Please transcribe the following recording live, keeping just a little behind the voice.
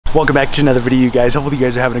Welcome back to another video, you guys. Hopefully you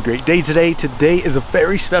guys are having a great day today. Today is a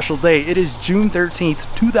very special day. It is June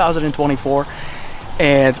 13th, 2024,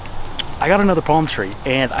 and I got another palm tree,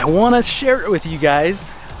 and I want to share it with you guys.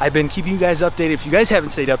 I've been keeping you guys updated. If you guys haven't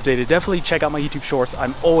stayed updated, definitely check out my YouTube shorts.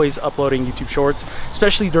 I'm always uploading YouTube shorts,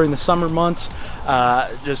 especially during the summer months,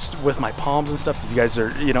 just with my palms and stuff. If you guys are,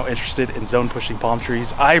 interested in zone pushing palm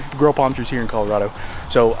trees, I grow palm trees here in Colorado,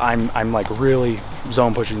 so I'm like really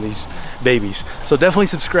zone pushing these babies. So definitely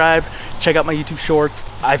subscribe, check out my YouTube shorts.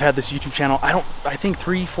 I've had this YouTube channel, I think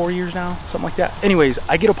 3-4 years now, something like that. Anyways,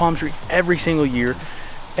 I get a palm tree every single year,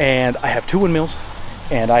 and I have 2 windmills,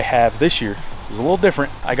 and I have this year, it was a little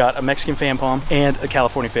different. I got a Mexican fan palm and a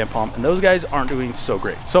California fan palm, and those guys aren't doing so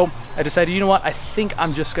great. So I decided, you know what, I think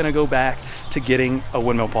I'm just gonna go back to getting a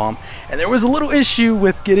windmill palm. And there was a little issue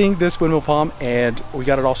with getting this windmill palm, and we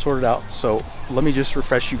got it all sorted out. So let me just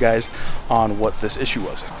refresh you guys on what this issue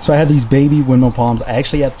was. So I had these baby windmill palms. I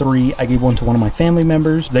actually had 3. I gave one to one of my family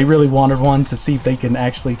members. They really wanted one to see if they can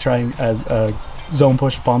actually try a zone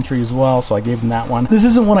push palm tree as well, so I gave them that one. This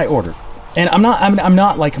isn't what I ordered. And I'm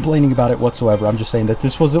not like complaining about it whatsoever. I'm just saying that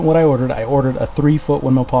this wasn't what I ordered. I ordered a 3-foot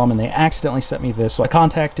windmill palm, and they accidentally sent me this. So I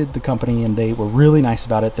contacted the company, and they were really nice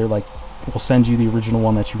about it. They're like, we'll send you the original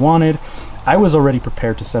one that you wanted. I was already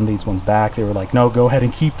prepared to send these ones back. They were like, no, go ahead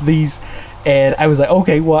and keep these. And I was like,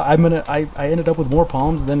 okay, well, I ended up with more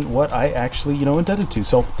palms than what I actually, intended to.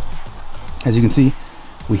 So as you can see,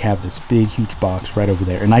 we have this big huge box right over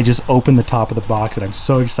there, and I just opened the top of the box, and I'm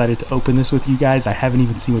so excited to open this with you guys. I haven't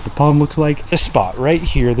even seen what the palm looks like. This spot right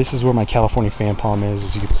here, this is where my California fan palm is,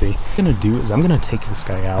 as you can see. What I'm gonna do is I'm gonna take this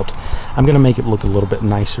guy out. I'm gonna make it look a little bit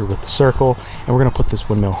nicer with the circle, and we're gonna put this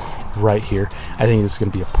windmill right here. I think this is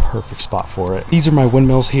gonna be a perfect spot for it. These are my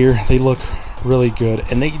windmills here. They look really good,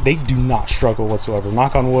 and they do not struggle whatsoever.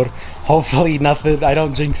 Knock on wood. Hopefully nothing, I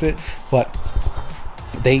don't jinx it, but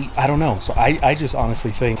I don't know. So I just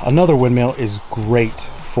honestly think another windmill is great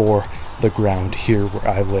for the ground here where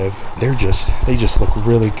I live. They just look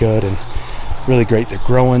really good and really great. They're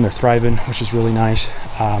growing, they're thriving, which is really nice.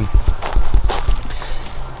 But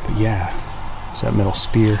yeah, it's that middle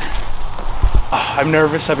spear. I'm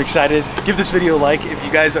nervous, I'm excited. Give this video a like if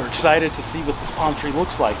you guys are excited to see what this palm tree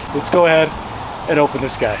looks like. Let's go ahead and open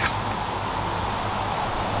this guy.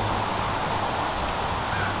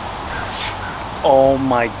 Oh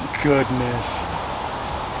my goodness.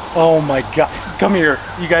 Oh my God. Come here.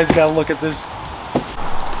 You guys gotta look at this.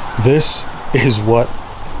 This is what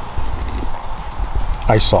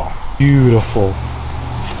I saw. Beautiful.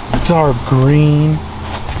 Dark green.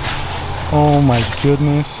 Oh my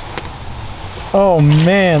goodness. Oh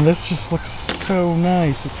man, this just looks so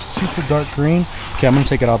nice. It's super dark green. Okay, I'm gonna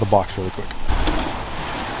take it out of the box really quick.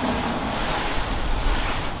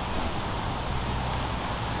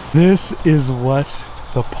 This is what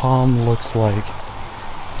the palm looks like.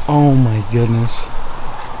 Oh my goodness.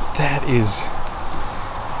 That is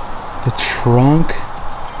the trunk.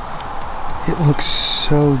 It looks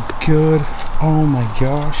so good. Oh my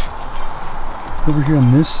gosh. Over here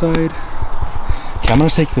on this side. Okay, I'm gonna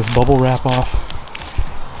take this bubble wrap off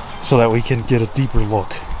so that we can get a deeper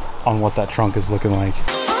look on what that trunk is looking like.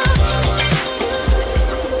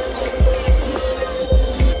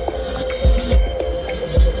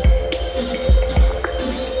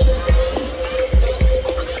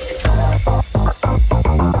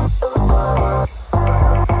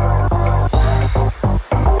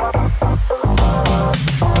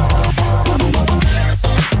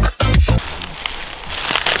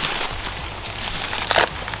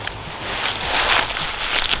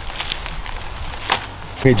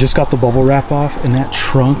 Okay, just got the bubble wrap off, and that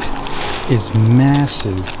trunk is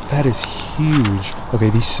massive. That is huge.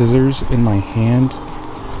 Okay, these scissors in my hand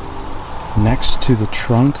next to the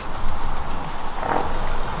trunk.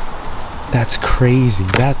 That's crazy.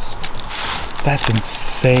 That's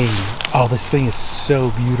insane. Oh, this thing is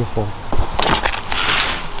so beautiful.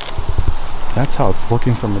 That's how it's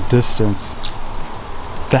looking from a distance.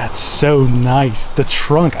 That's so nice. The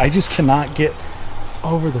trunk, I just cannot get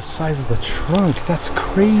over the size of the trunk. That's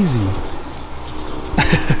crazy.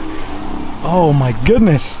 Oh my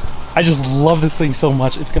goodness. I just love this thing so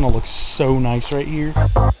much. It's gonna look so nice right here.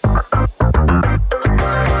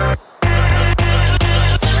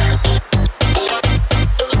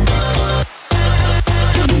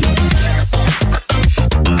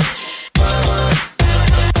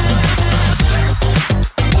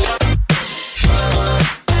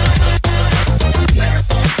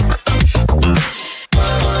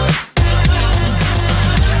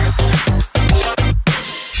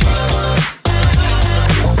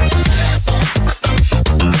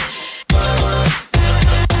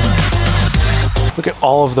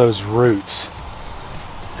 all of those roots.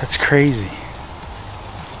 That's crazy.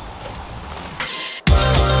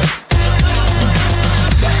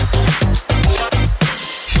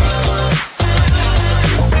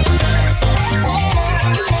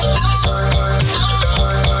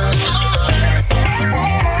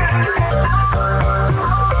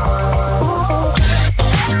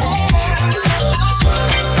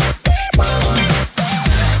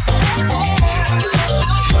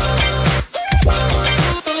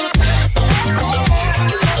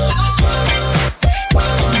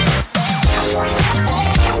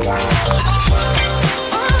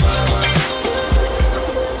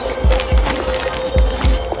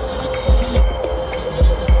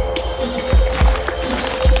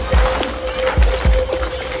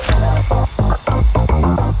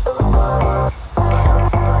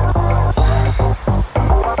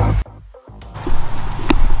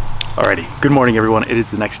 Alrighty, good morning everyone. It is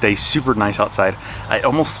the next day, super nice outside. It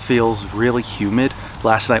almost feels really humid.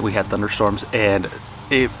 Last night we had thunderstorms, and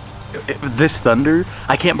this thunder,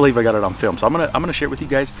 I can't believe I got it on film. So I'm gonna share it with you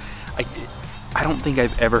guys. I don't think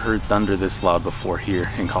I've ever heard thunder this loud before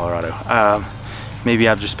here in Colorado. Maybe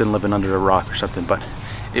I've just been living under a rock or something, but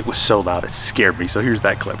it was so loud, it scared me. So here's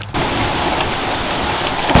that clip.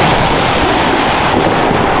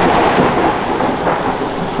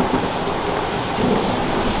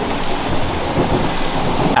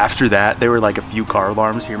 After that, there were like a few car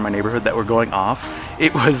alarms here in my neighborhood that were going off.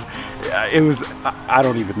 It was, I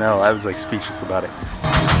don't even know. I was like speechless about it.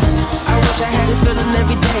 I wish I had this feeling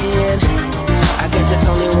every day, and I guess it's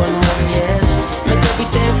only one way, and make every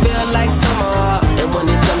day feel like summer. And when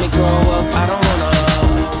they tell me grow up, I don't wanna.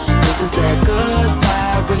 This is that good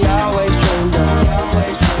vibe we always dreamed of.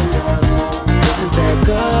 This is that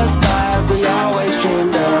good vibe we always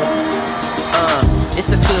dreamed of. It's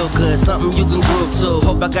the feel good, something you can groove to.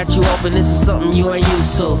 Hope I got you open, this is something you ain't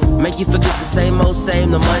used to. Make you forget the same old same,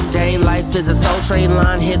 the mundane. Life is a soul train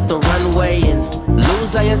line, hit the runway and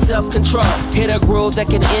lose all your self-control. Hit a groove that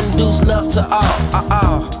can induce love to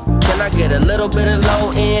all. Can I get a little bit of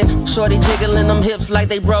low end? Shorty jiggling them hips like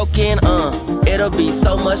they broken, It'll be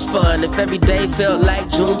so much fun if every day felt like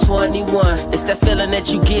June 21. It's that feeling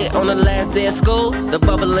that you get on the last day of school. The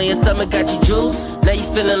bubble in your stomach got you juice. Now you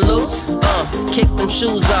feeling loose? Kick them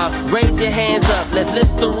shoes off. Raise your hands up. Let's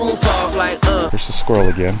lift the roof off like There's the squirrel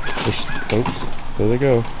again. Oops, there they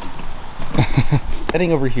go.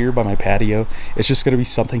 Heading over here by my patio, it's just going to be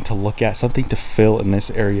something to look at, something to fill in this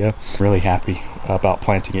area. Really happy about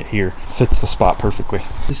planting it here. Fits the spot perfectly.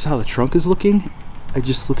 This is how the trunk is looking. It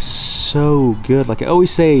just looks so good. Like I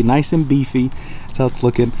always say, nice and beefy. That's how it's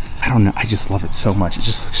looking. I don't know, I just love it so much. It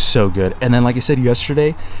just looks so good. And then like I said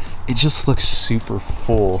yesterday, it just looks super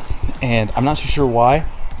full. And I'm not too sure why.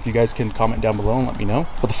 If you guys can comment down below and let me know.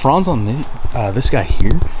 But the fronds on this guy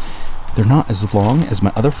here, they're not as long as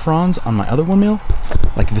my other fronds on my other windmill.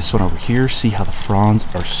 Like this one over here, see how the fronds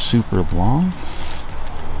are super long?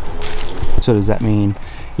 So does that mean,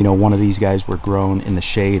 you know, one of these guys were grown in the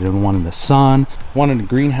shade and one in the sun, one in a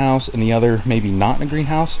greenhouse and the other maybe not in a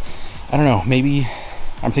greenhouse? I don't know, maybe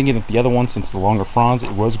I'm thinking that the other one, since the longer fronds,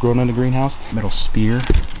 it was grown in a greenhouse. Metal spear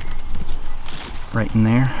right in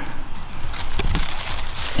there.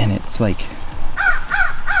 And it's like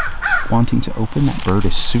wanting to open. That bird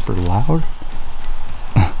is super loud.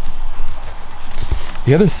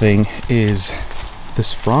 The other thing is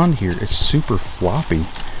this frond here is super floppy.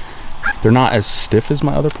 They're not as stiff as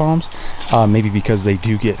my other palms, maybe because they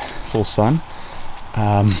do get full sun.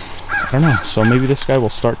 I don't know, so maybe this guy will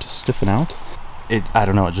start to stiffen out. I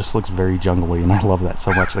don't know, it just looks very jungly, and I love that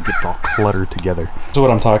so much. Like it's all cluttered together. So what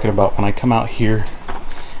I'm talking about, when I come out here,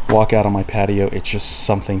 walk out on my patio, it's just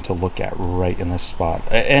something to look at right in this spot.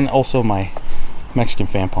 And also my Mexican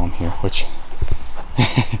fan palm here, which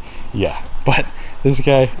yeah, but this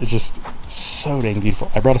guy is just so dang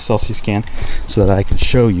beautiful. I brought a Celsius can so that I can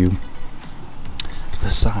show you the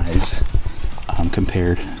size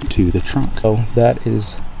compared to the trunk. So that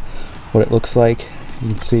is what it looks like. You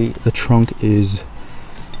can see the trunk is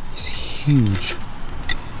huge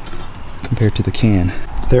compared to the can.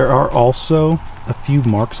 There are also a few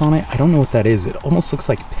marks on it. I don't know what that is. It almost looks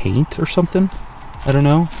like paint or something. I don't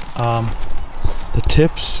know. The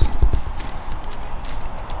tips,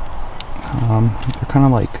 they're kind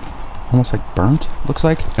of like almost like burnt, looks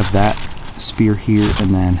like. I have that spear here,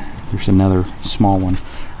 and then there's another small one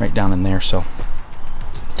right down in there. So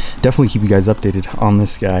definitely keep you guys updated on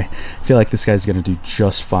this guy. I feel like this guy's gonna do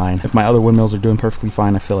just fine. If my other windmills are doing perfectly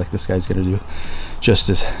fine, I feel like this guy's gonna do just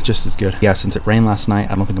as good. Yeah, since it rained last night,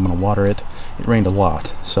 I don't think I'm gonna water it. It rained a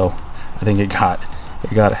lot, so I think it got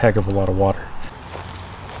a heck of a lot of water.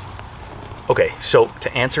 Okay, so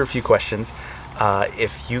to answer a few questions,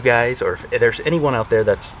 if you guys, or if there's anyone out there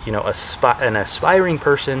that's, you know, an aspiring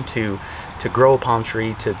person to grow a palm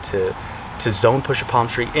tree, to zone push a palm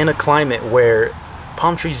tree in a climate where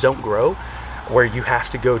palm trees don't grow, where you have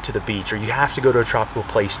to go to the beach or you have to go to a tropical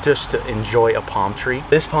place just to enjoy a palm tree,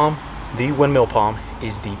 this palm, the Windmill Palm,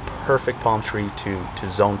 is the perfect palm tree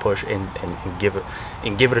to zone push and give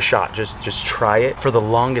it a shot. Just try it. For the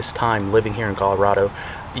longest time living here in Colorado,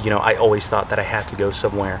 you know, I always thought that I had to go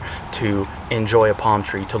somewhere to enjoy a palm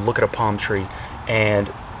tree, to look at a palm tree,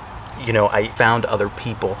 and you know, I found other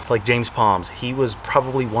people like James Palms. He was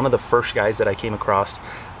probably one of the first guys that I came across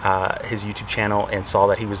his YouTube channel and saw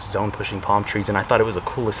that he was zone pushing palm trees, and I thought it was the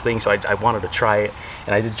coolest thing, so I wanted to try it,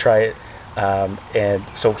 and I did try it. And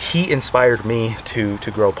so he inspired me to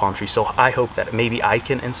grow palm trees. So I hope that maybe I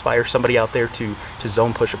can inspire somebody out there to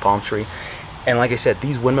zone push a palm tree. And like I said,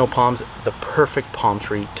 these Windmill Palms, the perfect palm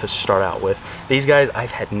tree to start out with. These guys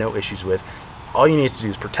I've had no issues with. All you need to do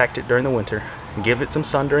is protect it during the winter, give it some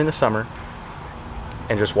sun during the summer,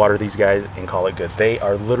 and just water these guys and call it good. They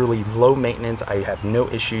are literally low maintenance. I have no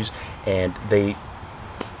issues, and they,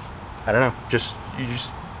 I don't know, you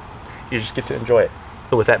just get to enjoy it.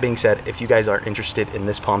 So with that being said, if you guys are interested in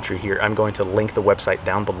this palm tree here, I'm going to link the website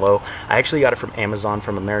down below. I actually got it from Amazon,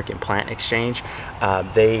 from American Plant Exchange.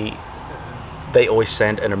 They always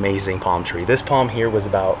send an amazing palm tree. This palm here was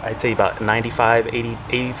about, I'd say about $95,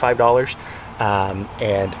 $85.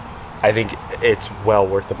 And I think it's well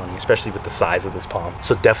worth the money, especially with the size of this palm.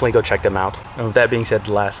 So definitely go check them out. And with that being said,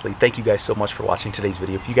 lastly, thank you guys so much for watching today's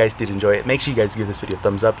video. If you guys did enjoy it, make sure you guys give this video a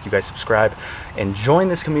thumbs up, you guys subscribe, and join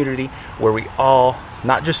this community where we all,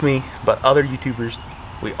 not just me, but other YouTubers,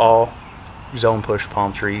 we all zone push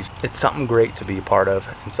palm trees. It's something great to be a part of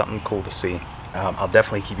and something cool to see. I'll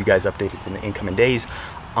definitely keep you guys updated in the incoming days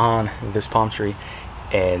on this palm tree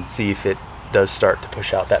and see if it does start to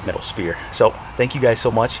push out that middle spear. So thank you guys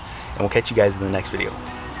so much, and we'll catch you guys in the next video.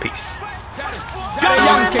 Peace.